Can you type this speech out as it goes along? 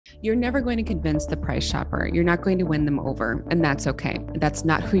You're never going to convince the price shopper. You're not going to win them over, and that's okay. That's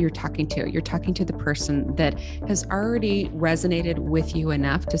not who you're talking to. You're talking to the person that has already resonated with you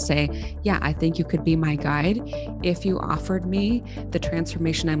enough to say, yeah, I think you could be my guide if you offered me the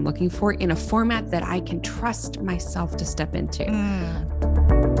transformation I'm looking for in a format that I can trust myself to step into.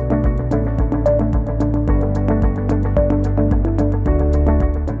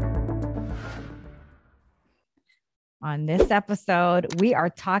 On this episode, we are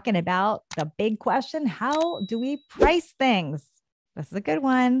talking about the big question: how do we price things? This is a good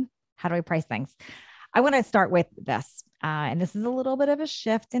one. How do we price things? I want to start with this. And this is a little bit of a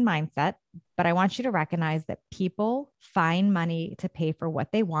shift in mindset, but I want you to recognize that people find money to pay for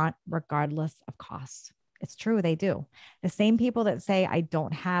what they want, regardless of cost. It's true. They do. The same people that say, I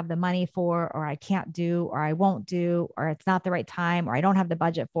don't have the money for, or I can't do, or I won't do, or it's not the right time, or I don't have the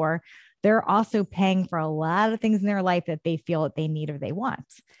budget for, they're also paying for a lot of things in their life that they feel that they need or they want.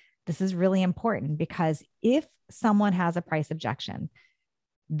 This is really important because if someone has a price objection,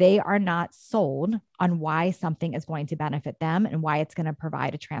 they are not sold on why something is going to benefit them and why it's going to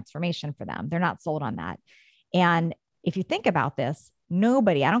provide a transformation for them. They're not sold on that. And if you think about this,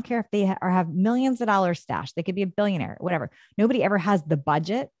 nobody, I don't care if they have millions of dollars stashed, they could be a billionaire, whatever. Nobody ever has the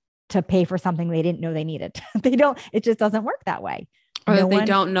budget to pay for something they didn't know they needed. It just doesn't work that way. Or that they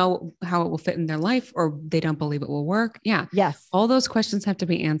don't know how it will fit in their life, or they don't believe it will work. Yeah. Yes. All those questions have to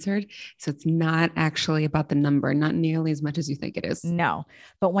be answered. So it's not actually about the number, not nearly as much as you think it is. No,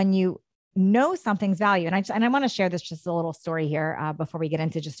 but when you know something's value, and I want to share this, just a little story here before we get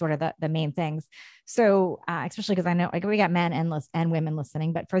into just sort of the main things. So especially because I know we got men and women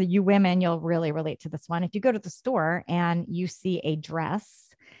listening, but for you women, you'll really relate to this one. If you go to the store and you see a dress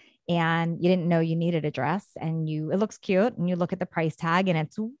and you didn't know you needed a dress and it looks cute, and you look at the price tag and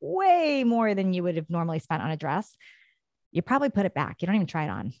it's way more than you would have normally spent on a dress, you probably put it back. You don't even try it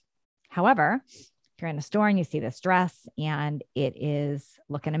on. However, if you're in a store and you see this dress and it is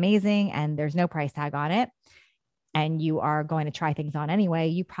looking amazing and there's no price tag on it, and you are going to try things on anyway,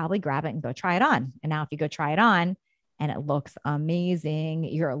 you probably grab it and go try it on. And now if you go try it on and it looks amazing,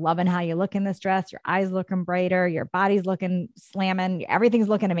 you're loving how you look in this dress, your eyes looking brighter, your body's looking slamming, everything's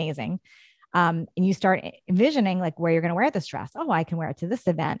looking amazing. And you start envisioning like where you're going to wear this dress. Oh, I can wear it to this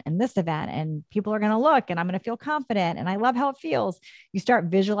event and this event, and people are going to look and I'm going to feel confident and I love how it feels. You start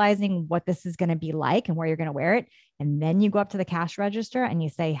visualizing what this is going to be like and where you're going to wear it. And then you go up to the cash register and you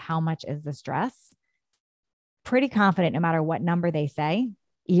say, how much is this dress? Pretty confident no matter what number they say,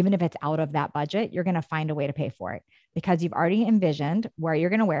 even if it's out of that budget, you're going to find a way to pay for it because you've already envisioned where you're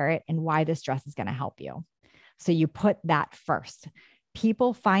going to wear it and why this dress is going to help you. So you put that first.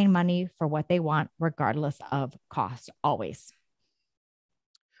 People find money for what they want, regardless of cost, always.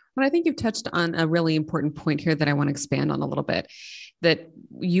 Well, I think you've touched on a really important point here that I want to expand on a little bit, that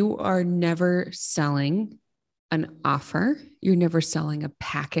you are never selling an offer. You're never selling a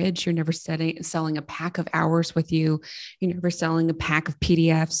package. You're never selling a pack of hours with you. You're never selling a pack of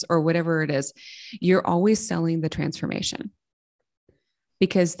PDFs or whatever it is. You're always selling the transformation,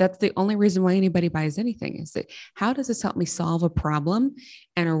 because that's the only reason why anybody buys anything is that how does this help me solve a problem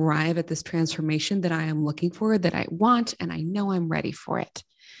and arrive at this transformation that I am looking for, that I want, and I know I'm ready for it.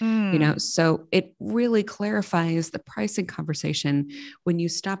 So it really clarifies the pricing conversation when you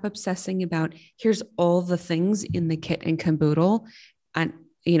stop obsessing about here's all the things in the kit and caboodle and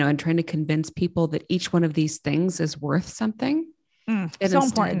trying to convince people that each one of these things is worth something. So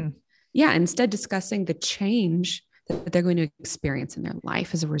important. Yeah. Instead discussing the change that they're going to experience in their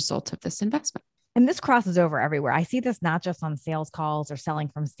life as a result of this investment. And this crosses over everywhere. I see this not just on sales calls or selling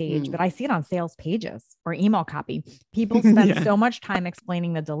from stage, but I see it on sales pages or email copy. People spend so much time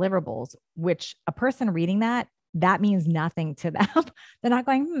explaining the deliverables, which a person reading that means nothing to them. They're not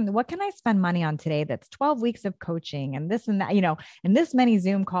going, what can I spend money on today? That's 12 weeks of coaching and this and that, and this many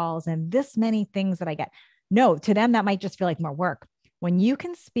Zoom calls and this many things that I get. No, to them, that might just feel like more work. When you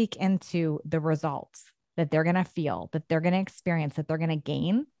can speak into the results that they're going to feel, that they're going to experience, that they're going to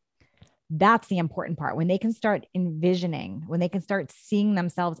gain, that's the important part. When they can start envisioning, when they can start seeing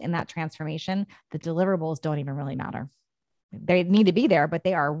themselves in that transformation, the deliverables don't even really matter. They need to be there, but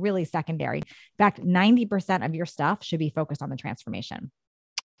they are really secondary. In fact, 90% of your stuff should be focused on the transformation.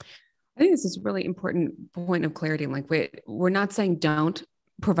 I think this is a really important point of clarity. Like we're not saying don't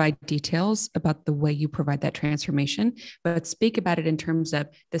provide details about the way you provide that transformation, but speak about it in terms of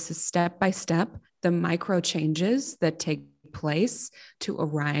this is step by step, the micro changes that take place to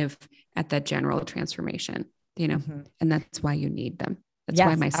arrive at that general transformation, and that's why you need them. That's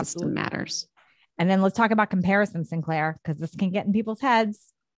why my system matters. And then let's talk about comparison, Sinclair, because this can get in people's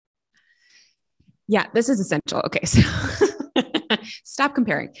heads. Yeah, this is essential. Okay. So Stop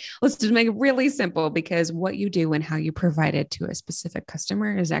comparing. Let's just make it really simple, because what you do and how you provide it to a specific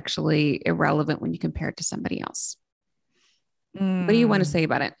customer is actually irrelevant when you compare it to somebody else. What do you want to say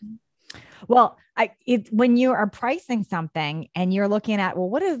about it? Well, when you are pricing something and you're looking at, well,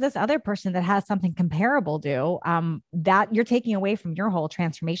 what does this other person that has something comparable do? That you're taking away from your whole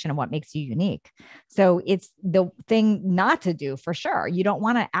transformation and what makes you unique. So it's the thing not to do for sure. You don't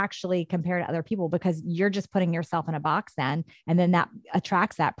want to actually compare to other people, because you're just putting yourself in a box then, and then that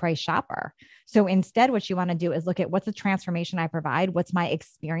attracts that price shopper. So instead, what you want to do is look at, what's the transformation I provide? What's my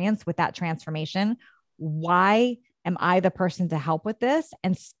experience with that transformation? Why am I the person to help with this?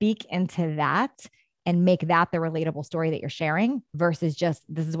 And speak into that and make that the relatable story that you're sharing, versus just,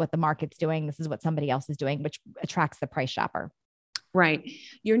 this is what the market's doing, this is what somebody else is doing, which attracts the price shopper. Right.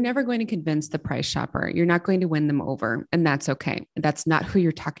 You're never going to convince the price shopper. You're not going to win them over. And that's okay. That's not who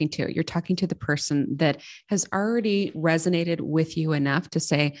you're talking to. You're talking to the person that has already resonated with you enough to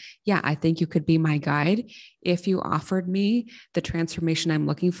say, yeah, I think you could be my guide if you offered me the transformation I'm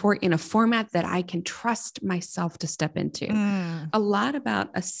looking for in a format that I can trust myself to step into. A lot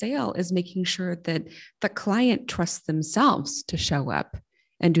about a sale is making sure that the client trusts themselves to show up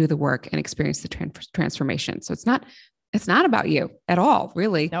and do the work and experience the transformation. So it's not about you at all,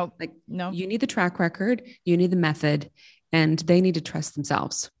 really. Nope. No, you need the track record, you need the method, and they need to trust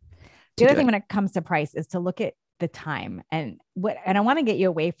themselves. The other thing when it comes to price is to look at the time, and I want to get you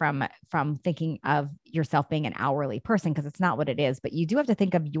away from thinking of yourself being an hourly person, because it's not what it is, but you do have to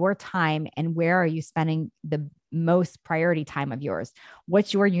think of your time and where are you spending the most priority time of yours?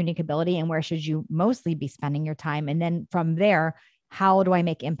 What's your unique ability and where should you mostly be spending your time? And then from there, how do I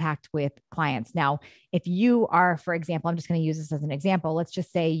make impact with clients? Now, if you are, for example, I'm just going to use this as an example. Let's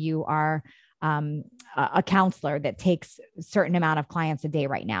just say you are a counselor that takes a certain amount of clients a day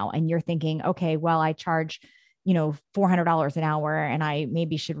right now. And you're thinking, okay, well, I charge, $400 an hour, and I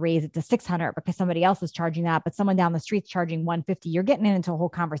maybe should raise it to 600 because somebody else is charging that, but someone down the street's charging 150. You're getting into a whole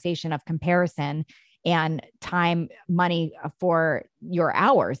conversation of comparison and time, money for your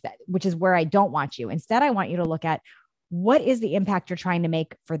hours, which is where I don't want you. Instead, I want you to look at, what is the impact you're trying to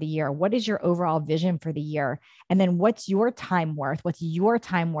make for the year? What is your overall vision for the year? And then what's your time worth? What's your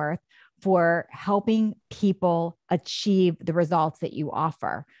time worth for helping people achieve the results that you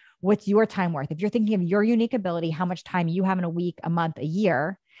offer? What's your time worth? If you're thinking of your unique ability, how much time you have in a week, a month, a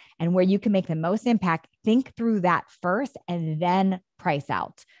year, and where you can make the most impact, think through that first and then price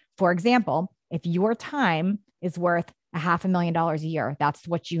out. For example, if your time is worth $500,000 a year, that's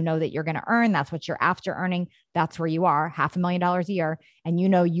what you know that you're going to earn. That's what you're after earning. That's where you are, $500,000 a year. And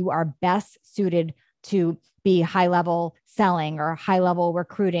you are best suited to be high level selling or high level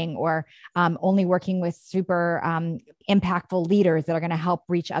recruiting, or only working with super impactful leaders that are going to help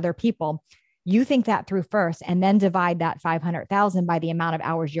reach other people. You think that through first, and then divide that 500,000 by the amount of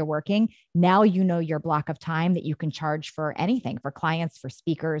hours you're working. Now you know your block of time that you can charge for anything, for clients, for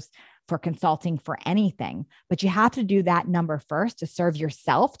speakers, for consulting, for anything. But you have to do that number first to serve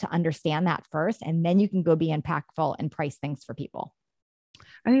yourself, to understand that first, and then you can go be impactful and price things for people.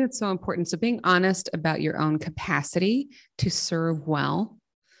 I think it's so important. So being honest about your own capacity to serve well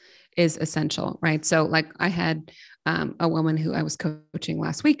is essential, right? So like I had a woman who I was coaching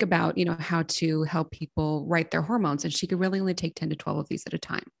last week about, how to help people write their hormones. And she could really only take 10 to 12 of these at a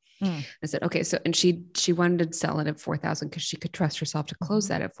time. I said, okay. So, and she wanted to sell it at 4,000 because she could trust herself to close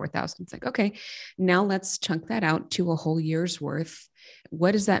that at 4,000. It's like, okay, now let's chunk that out to a whole year's worth.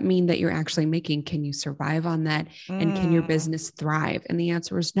 What does that mean that you're actually making? Can you survive on that? And can your business thrive? And the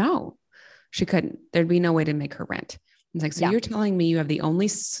answer is no, she couldn't. There'd be no way to make her rent. It's like, so you're telling me you have the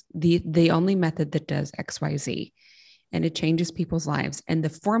only method that does X, Y, Z, and it changes people's lives. And the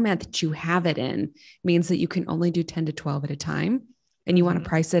format that you have it in means that you can only do 10 to 12 at a time. And you want to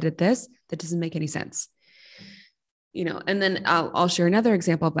price it at this, that doesn't make any sense. And then I'll share another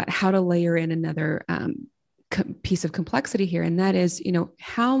example about how to layer in another piece of complexity here. And that is,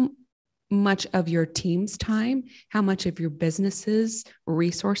 how much of your team's time, how much of your business's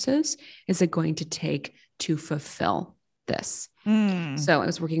resources is it going to take to fulfill this? So I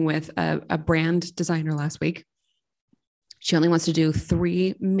was working with a brand designer last week. She only wants to do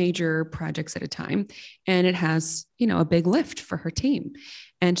 3 major projects at a time. And it has, a big lift for her team.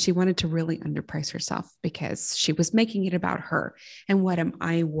 And she wanted to really underprice herself because she was making it about her and what am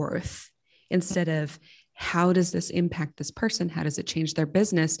I worth, instead of how does this impact this person? How does it change their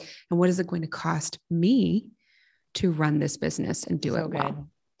business? And what is it going to cost me to run this business and do it well?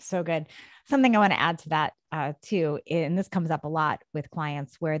 So good. Something I want to add to that too, and this comes up a lot with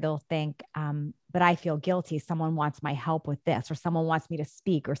clients where they'll think, but I feel guilty. Someone wants my help with this, or someone wants me to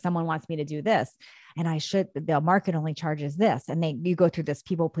speak, or someone wants me to do this. And the market only charges this. And you go through this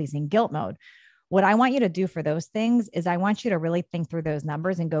people pleasing guilt mode. What I want you to do for those things is I want you to really think through those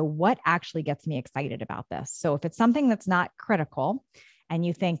numbers and go, what actually gets me excited about this? So if it's something that's not critical and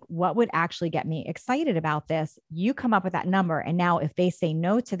you think, what would actually get me excited about this? You come up with that number. And now if they say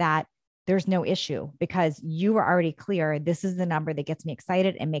no to that, there's no issue because you were already clear. This is the number that gets me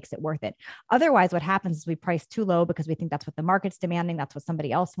excited and makes it worth it. Otherwise, what happens is we price too low because we think that's what the market's demanding. That's what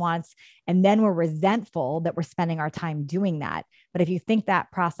somebody else wants. And then we're resentful that we're spending our time doing that. But if you think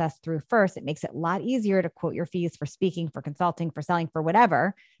that process through first, it makes it a lot easier to quote your fees for speaking, for consulting, for selling, for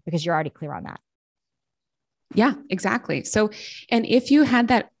whatever, because you're already clear on that. Yeah, exactly. So, and if you had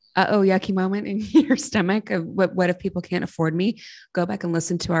that yucky moment in your stomach of what if people can't afford me, go back and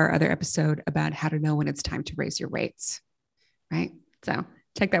listen to our other episode about how to know when it's time to raise your rates. Right. So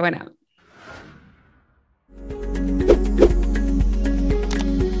check that one out.